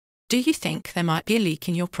Do you think there might be a leak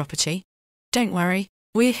in your property? Don't worry,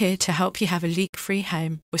 we're here to help you have a leak-free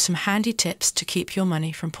home with some handy tips to keep your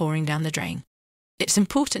money from pouring down the drain. It's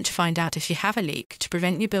important to find out if you have a leak to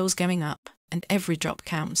prevent your bills going up, and every drop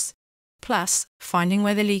counts. Plus, finding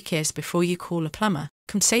where the leak is before you call a plumber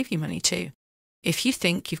can save you money too. If you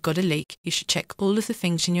think you've got a leak, you should check all of the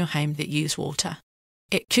things in your home that use water.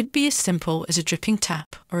 It could be as simple as a dripping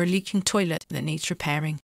tap or a leaking toilet that needs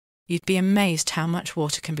repairing. You'd be amazed how much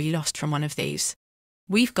water can be lost from one of these.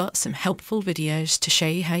 We've got some helpful videos to show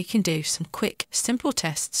you how you can do some quick, simple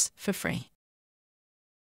tests for free.